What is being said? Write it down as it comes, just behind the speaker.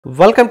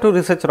Welcome to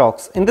Research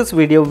Rocks. In this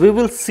video, we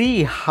will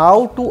see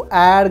how to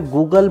add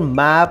Google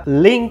Map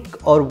link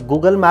or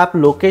Google Map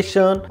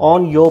location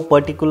on your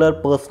particular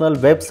personal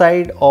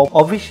website or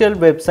official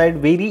website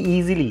very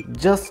easily.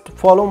 Just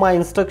follow my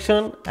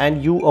instruction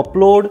and you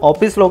upload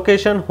office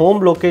location,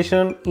 home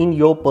location in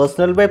your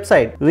personal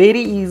website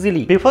very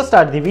easily. Before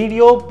start the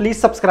video, please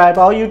subscribe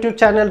our YouTube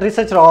channel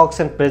Research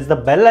Rocks and press the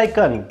bell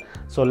icon.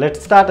 So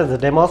let's start as a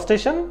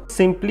demonstration.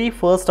 Simply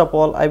first of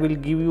all, I will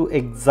give you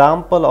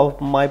example of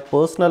my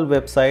personal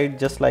website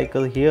just like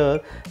here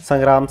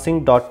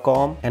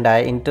sangramsingh.com, and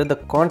I enter the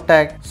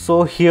contact.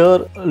 So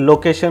here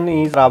location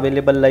is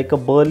available like a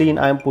Berlin.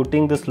 I am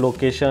putting this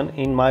location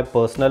in my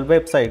personal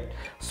website.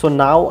 So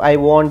now I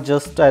want,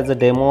 just as a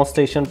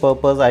demonstration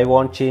purpose, I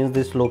want change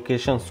this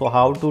location. So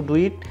how to do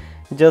it?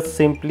 Just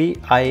simply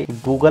I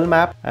Google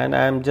Map and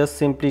I am just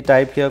simply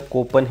type here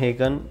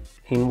Copenhagen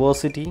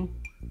University.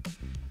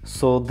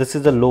 So this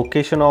is the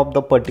location of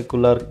the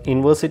particular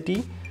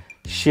university.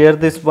 Share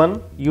this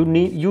one.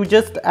 You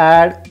just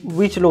add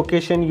which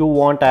location you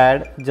want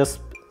add,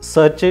 just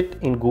search it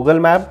in Google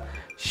Map,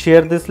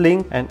 share this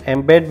link and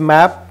embed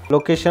map.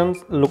 Locations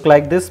look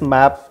like this,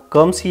 map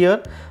comes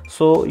here.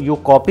 So you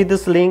copy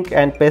this link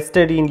and paste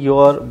it in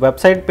your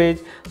website page.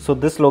 So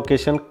this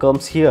location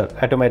comes here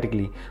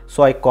automatically.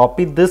 So I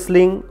copy this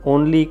link,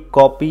 only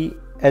copy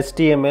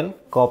HTML.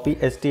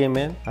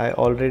 I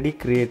already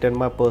created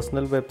my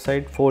personal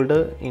website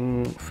folder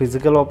in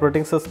physical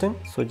operating system.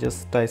 So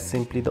just I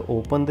simply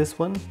open this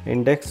one,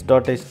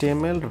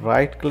 index.html,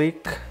 right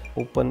click,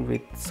 open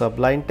with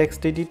Sublime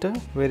text editor.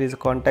 Where is the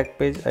contact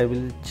page? I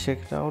will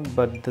check it out,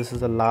 but this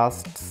is the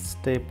last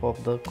step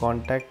of the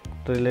contact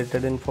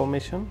related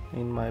information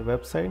in my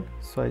website.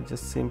 So I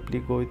just simply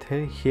go with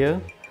here.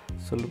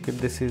 So look at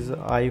this is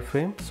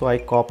iframe. So I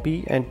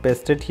copy and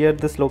paste it here,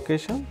 this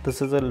location.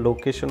 This is a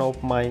location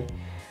of my,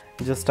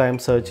 just I am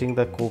searching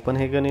the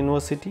Copenhagen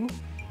University.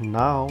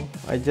 Now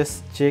I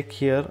just check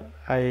here,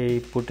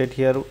 I put it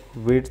here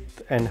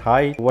width and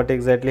height. What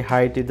exactly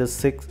height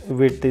is the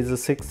width is a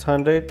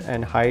 600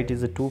 and height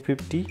is a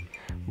 250,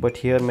 but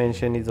here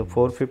mention is a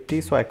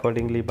 450. So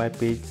accordingly my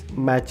page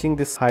matching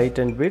this height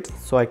and width.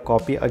 So I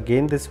copy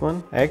again this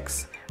one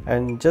X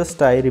and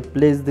just I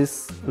replace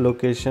this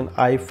location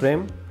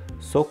iframe.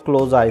 So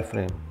close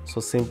iframe.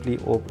 So simply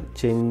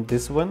change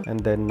this one and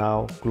then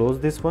now close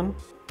this one.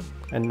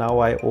 And now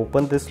I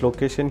open this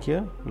location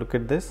here. Look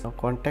at this, now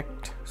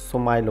contact. So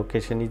my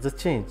location is a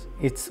change.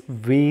 It's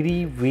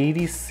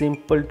very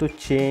simple to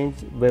change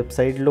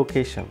website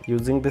location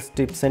using these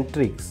tips and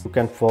tricks. You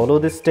can follow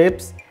these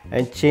steps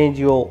and change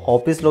your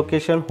office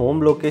location, home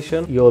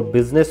location, your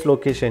business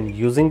location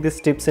using these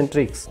tips and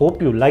tricks.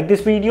 Hope you like this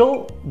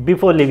video.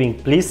 Before leaving,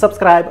 please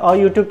subscribe our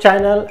YouTube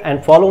channel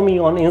and follow me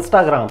on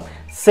Instagram,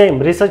 same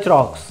Research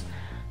Rocks.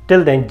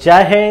 Till then,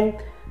 Jai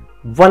Hind,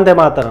 Vande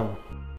Mataram.